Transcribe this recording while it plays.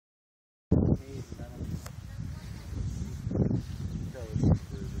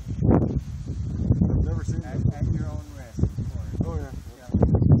At your own risk, of course. Oh yeah.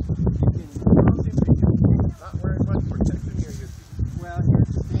 Not wearing much protection here. Well, here's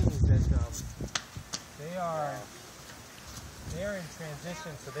the thing: is that they're in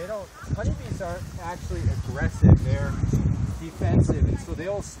transition, so they don't. Honeybees aren't actually aggressive; they're defensive, and so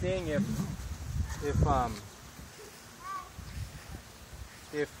they'll sting if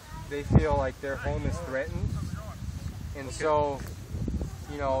they feel like their home is threatened. And so,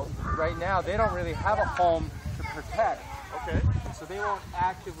 you know, right now they don't really have a home to protect. Okay. So they won't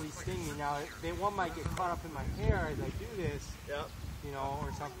actively sting me. Now, one might get caught up in my hair as I do this, you know,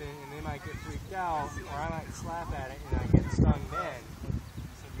 or something, and they might get freaked out, or I might slap at it and I get stung then.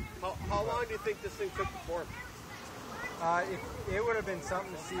 How long do you think this thing took to form? It would have been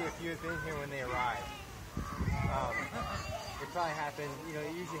something to see if you had been here when they arrived. It probably happened, you know,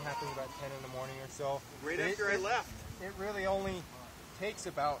 it usually happens about 10 in the morning or so. Right after I left. It really only takes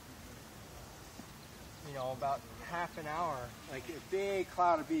about, you know, about half an hour. Like a big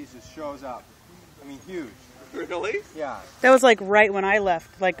cloud of bees just shows up. I mean, huge. Really? Yeah. That was like right when I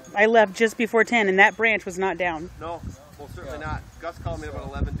left. Like I left just before 10 and that branch was not down. No, well certainly not. Gus called me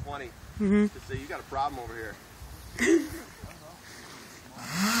about 11:20 to say you got a problem over here.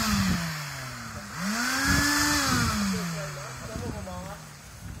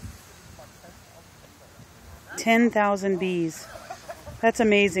 10,000 bees. That's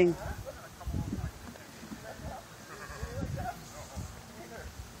amazing.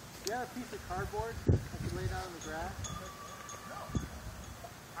 You have a piece of cardboard I could lay down on the grass?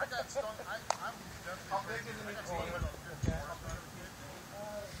 I got stung. How big is it?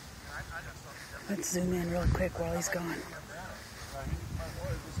 Let's zoom in real quick while he's gone.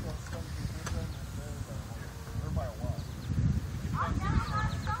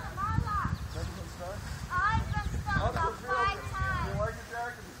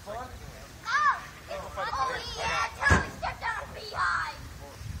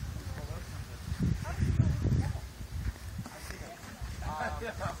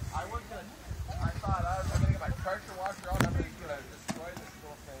 I thought I was going to get my pressure washer out. I'm going to destroy this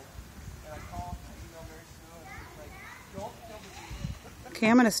little thing. And I called, Mary Sue, and she's like, don't kill the bee. Okay,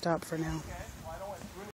 I'm going to stop for now.